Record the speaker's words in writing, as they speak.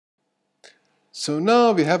So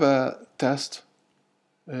now we have a test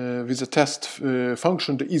with a test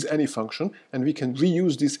function, the isAny function, and we can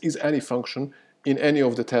reuse this isAny function in any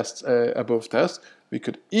of the tests above tests. We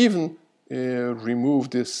could even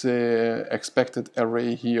remove this expected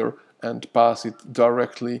array here and pass it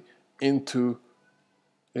directly into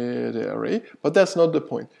the array, but that's not the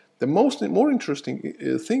point. The more interesting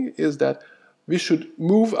thing is that we should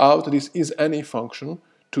move out this isAny function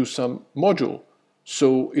to some module,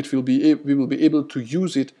 so we will be able to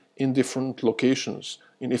use it in different locations,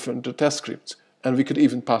 in different test scripts, and we could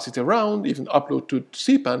even pass it around, even upload to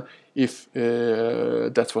CPAN if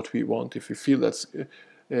that's what we want, if we feel that's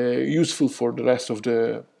useful for the rest of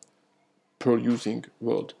the Perl using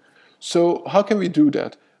world. So how can we do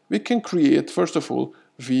that? We can create, first of all,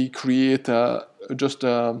 we're going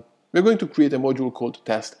to create a module called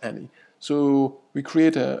testAny. So we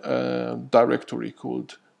create a directory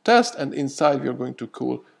called test, and inside we are going to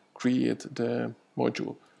create the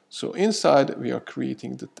module. So inside we are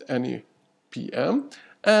creating the any PM,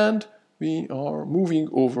 and we are moving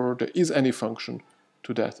over the isAny function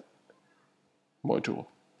to that module.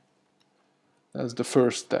 That's the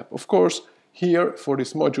first step. Of course, here for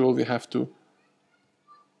this module we have to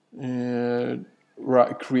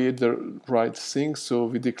create the right thing. So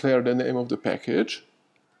we declare the name of the package,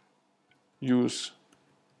 use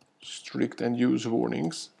strict and use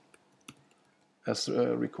warnings as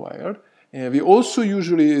required. And we also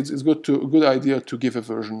usually, it's a good idea to give a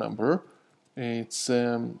version number. It's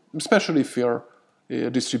especially if you're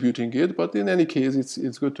distributing it, but in any case,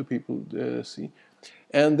 it's good to people see.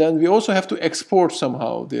 And then we also have to export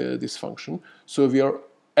somehow this function. So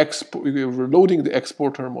we're loading the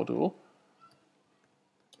exporter module.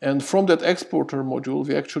 And from that exporter module,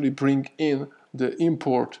 we actually bring in the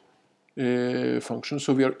import function.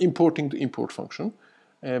 So we are importing the import function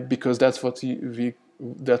because that's what the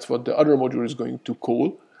other module is going to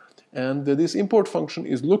call. And this import function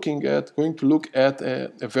is going to look at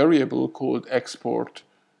a variable called export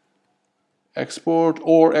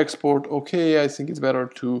OK. I think it's better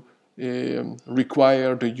to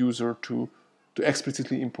require the user to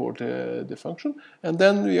explicitly import the function, and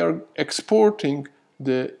then we are exporting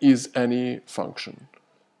the isAny function.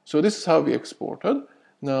 So this is how we exported.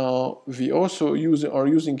 Now we also are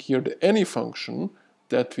using here the any function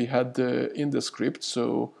that we had in the script,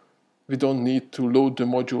 so we don't need to load the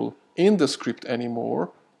module in the script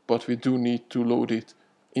anymore, but we do need to load it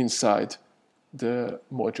inside the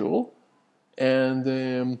module.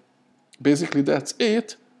 And basically that's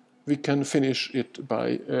it. We can finish it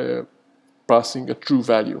by passing a true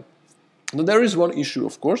value. Now there is one issue,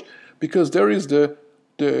 of course, because there is the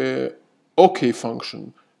OK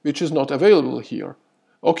function, which is not available here.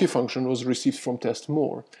 OK function was received from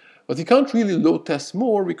test_more. But we can't really load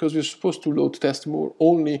test_more because we're supposed to load test_more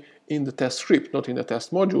only in the test script, not in the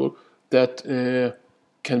test module that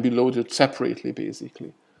can be loaded separately,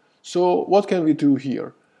 basically. So what can we do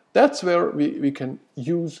here? That's where we can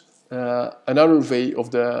use another way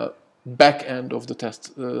of the back end of the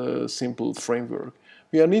test simple framework.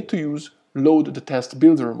 We need to use load the test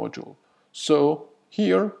builder module. So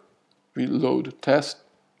here we load test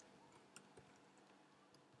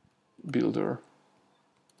builder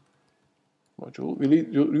module. We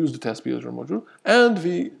use the test builder module, and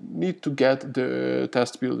we need to get the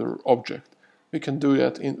test builder object. We can do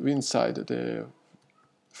that inside the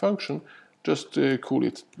function. Just call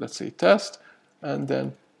it, let's say, test, and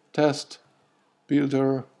then test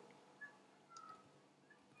builder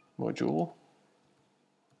module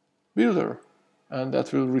builder, and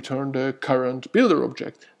that will return the current builder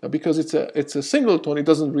object. Now, because it's a singleton, it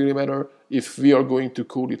doesn't really matter if we are going to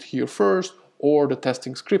code it here first or the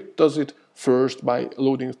testing script does it first by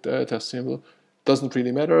loading the test symbol. Doesn't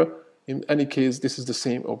really matter. In any case, this is the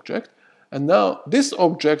same object. And now this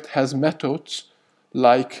object has methods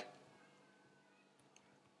like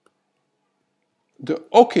the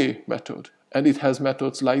OK method, and it has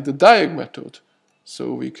methods like the diag method.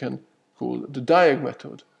 So we can call the diag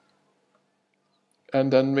method.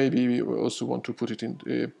 And then maybe we also want to put it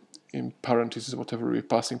in parentheses, whatever we're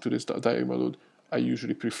passing to this diag method. I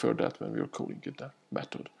usually prefer that when we're calling it that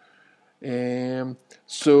method.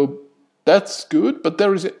 So that's good, but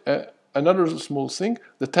there is another small thing,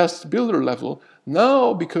 the test builder level.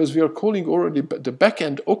 Now, because we are calling already the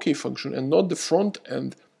backend OK function and not the front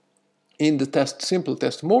end in the simple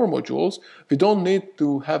test_more modules, we don't need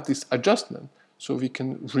to have this adjustment. So we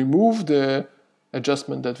can remove the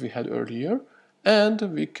adjustment that we had earlier, and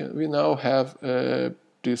we now have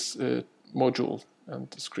this module and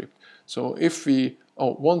the script. So if we,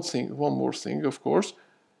 one more thing, of course,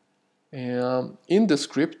 in the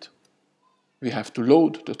script, we have to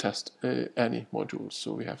load the test any modules.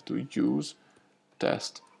 So we have to use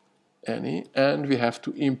test any, and we have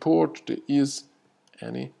to import the is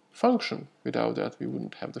any function. Without that, we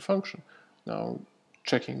wouldn't have the function. Now,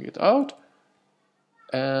 checking it out,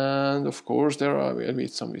 and of course, I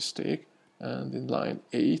made some mistake. And in line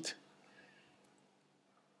 8,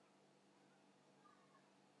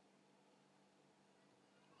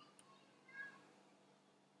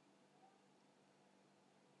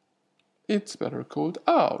 it's better called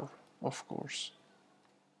our, of course.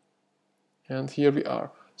 And here we are.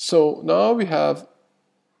 So now we have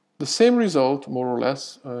the same result, more or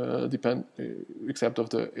less, except of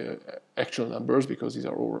the actual numbers, because these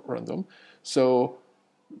are all random. So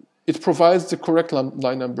it provides the correct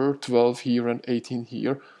line number, 12 here and 18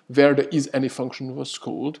 here, where the is any function was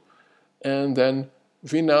called. And then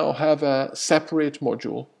we now have a separate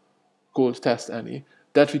module called test any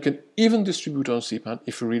that we can even distribute on CPAN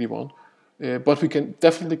if we really want. But we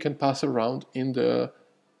definitely can pass around in the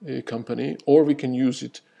company, or we can use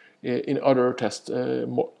it in other test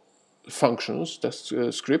functions, test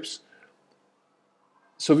scripts.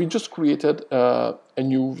 So we just created a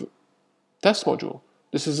new test module.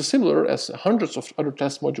 This is similar as hundreds of other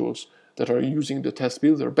test modules that are using the test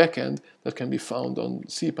builder backend that can be found on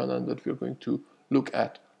CPAN and that we're going to look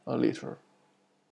at later.